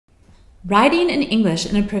Writing in English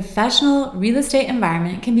in a professional real estate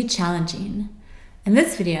environment can be challenging. In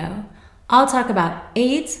this video, I'll talk about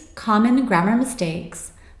 8 common grammar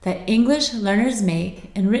mistakes that English learners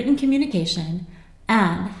make in written communication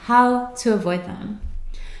and how to avoid them.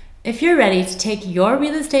 If you're ready to take your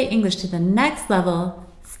real estate English to the next level,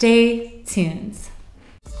 stay tuned.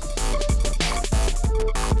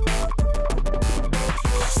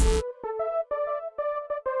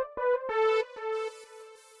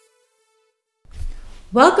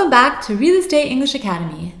 Welcome back to Real Estate English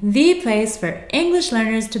Academy, the place for English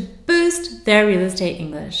learners to boost their real estate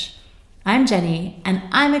English. I'm Jenny, and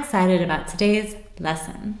I'm excited about today's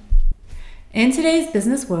lesson. In today's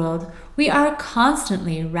business world, we are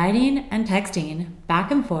constantly writing and texting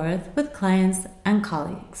back and forth with clients and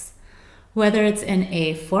colleagues. Whether it's in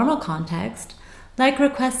a formal context, like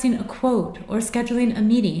requesting a quote or scheduling a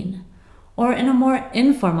meeting, or in a more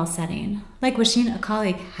informal setting, like wishing a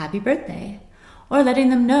colleague happy birthday, or letting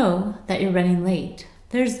them know that you're running late.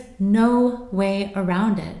 There's no way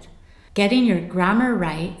around it. Getting your grammar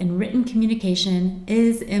right in written communication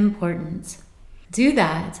is important. Do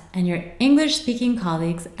that, and your English-speaking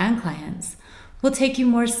colleagues and clients will take you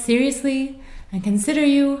more seriously and consider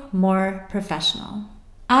you more professional.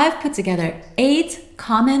 I've put together 8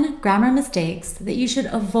 common grammar mistakes that you should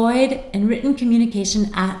avoid in written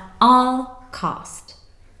communication at all costs.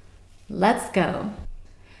 Let's go.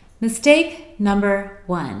 Mistake number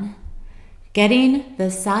 1, getting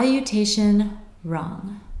the salutation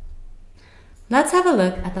wrong. Let's have a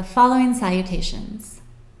look at the following salutations.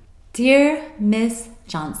 Dear Miss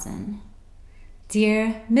Johnson.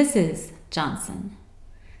 Dear Mrs. Johnson.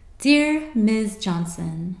 Dear Ms.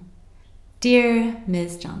 Johnson. Dear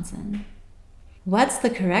Ms. Johnson. What's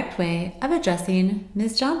the correct way of addressing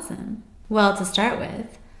Ms. Johnson? Well, to start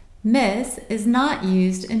with, Miss is not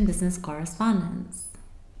used in business correspondence.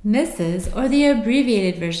 Mrs., or the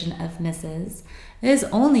abbreviated version of Mrs., is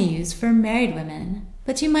only used for married women,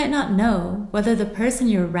 but you might not know whether the person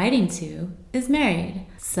you're writing to is married.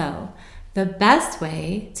 So, the best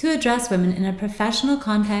way to address women in a professional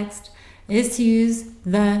context is to use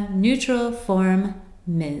the neutral form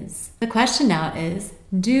Ms. The question now is,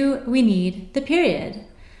 do we need the period?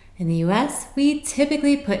 In the US, we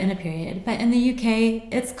typically put in a period, but in the UK,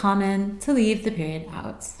 it's common to leave the period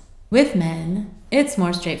out. With men, it's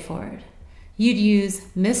more straightforward. You'd use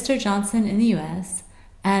Mr. Johnson in the US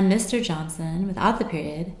and Mr. Johnson without the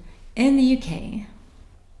period in the UK.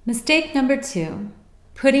 Mistake number 2,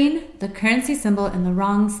 putting the currency symbol in the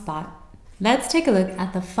wrong spot. Let's take a look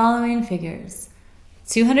at the following figures,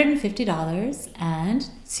 $250 and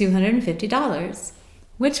 $250.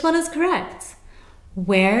 Which one is correct?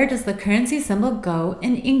 Where does the currency symbol go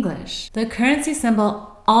in English? The currency symbol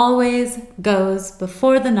always goes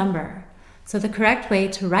before the number. So the correct way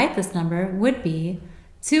to write this number would be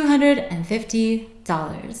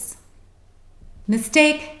 $250.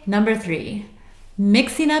 Mistake number 3,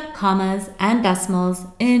 mixing up commas and decimals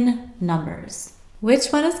in numbers. Which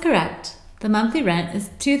one is correct? The monthly rent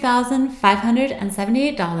is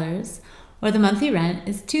 $2,578 or the monthly rent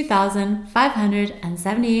is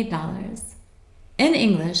 $2,578. In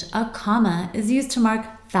English, a comma is used to mark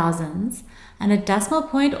thousands, and a decimal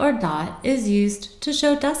point or dot is used to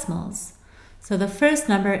show decimals. So the first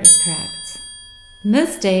number is correct.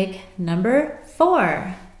 Mistake number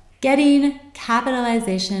 4, getting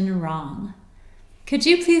capitalization wrong. Could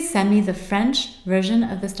you please send me the French version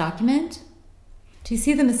of this document? Do you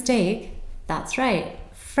see the mistake? That's right,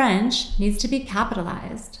 French needs to be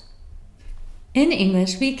capitalized. In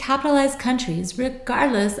English, we capitalize countries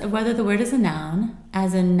regardless of whether the word is a noun,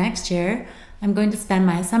 as in next year, I'm going to spend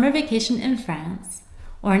my summer vacation in France,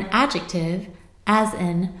 or an adjective, as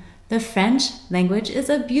in, the French language is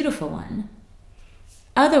a beautiful one.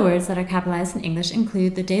 Other words that are capitalized in English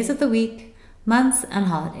include the days of the week, months, and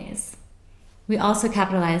holidays. We also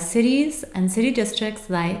capitalize cities and city districts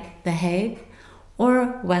like The Hague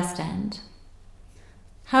or West End.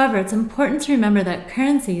 However, it's important to remember that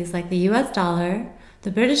currencies like the US dollar,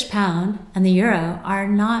 the British pound, and the euro are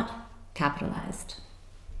not capitalized.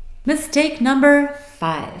 Mistake number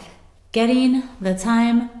 5, getting the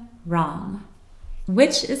time wrong.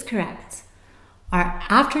 Which is correct? Our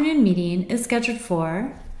afternoon meeting is scheduled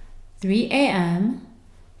for 3 a.m.,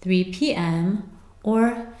 3 p.m.,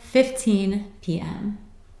 or 15 p.m.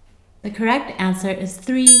 The correct answer is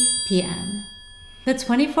 3 p.m. The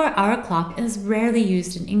 24-hour clock is rarely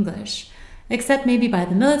used in English, except maybe by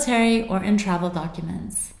the military or in travel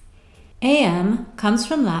documents. AM comes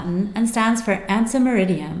from Latin and stands for ante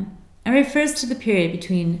meridiem and refers to the period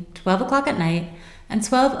between 12 o'clock at night and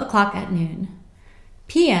 12 o'clock at noon.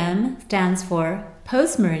 PM stands for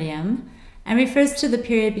post meridiem and refers to the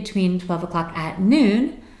period between 12 o'clock at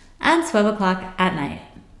noon and 12 o'clock at night.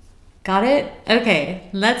 Got it? Okay,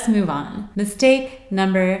 let's move on. Mistake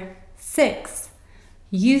number 6,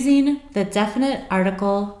 using the definite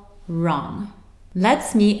article wrong.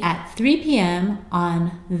 Let's meet at 3 p.m.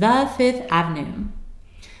 on the 5th Avenue.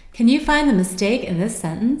 Can you find the mistake in this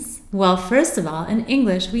sentence? Well, first of all, in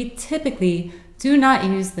English, we typically do not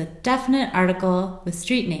use the definite article with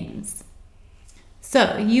street names.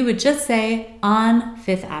 So you would just say on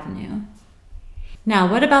 5th Avenue. Now,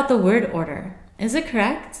 what about the word order? Is it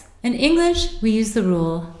correct? In English, we use the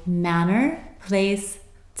rule manner, place,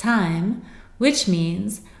 time, which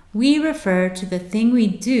means we refer to the thing we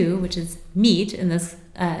do, which is meet in this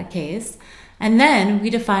case, and then we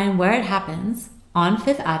define where it happens, on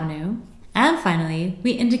 5th Avenue, and finally,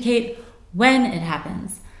 we indicate when it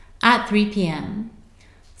happens, at 3 p.m.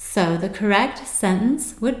 So the correct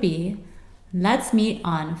sentence would be, let's meet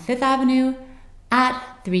on 5th Avenue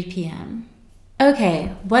at 3 p.m.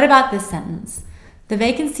 Okay, what about this sentence? The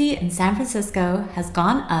vacancy in San Francisco has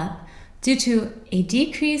gone up due to a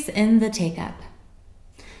decrease in the take-up.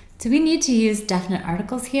 Do we need to use definite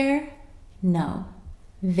articles here? No.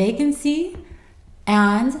 Vacancy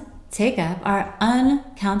and take-up are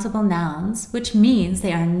uncountable nouns, which means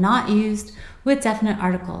they are not used with definite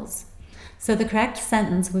articles. So the correct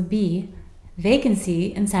sentence would be,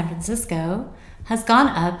 vacancy in San Francisco has gone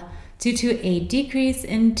up due to a decrease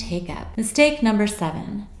in take-up. Mistake number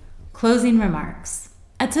 7, closing remarks.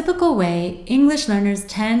 A typical way English learners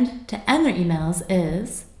tend to end their emails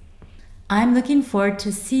is, I'm looking forward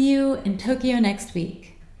to see you in Tokyo next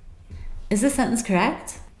week. Is this sentence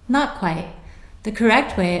correct? Not quite. The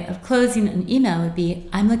correct way of closing an email would be,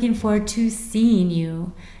 I'm looking forward to seeing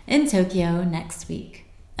you in Tokyo next week.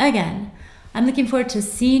 Again, I'm looking forward to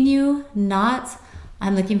seeing you, not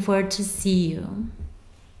I'm looking forward to see you.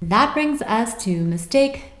 That brings us to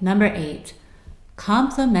mistake number 8,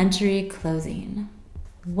 complimentary closing.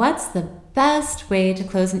 What's the best way to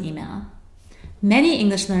close an email? Many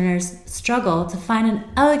English learners struggle to find an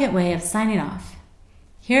elegant way of signing off.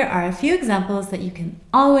 Here are a few examples that you can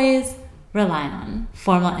always rely on.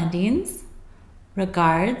 Formal endings,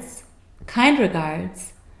 regards, kind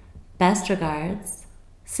regards, best regards,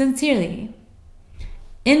 sincerely.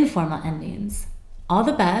 Informal endings, all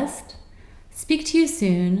the best, speak to you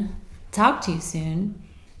soon, talk to you soon,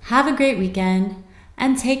 have a great weekend,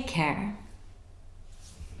 and take care.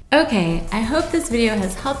 Okay, I hope this video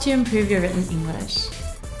has helped you improve your written English.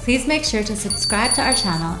 Please make sure to subscribe to our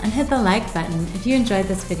channel and hit the like button if you enjoyed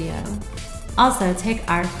this video. Also, take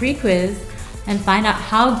our free quiz and find out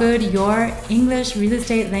how good your English real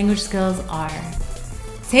estate language skills are.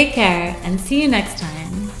 Take care and see you next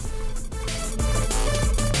time.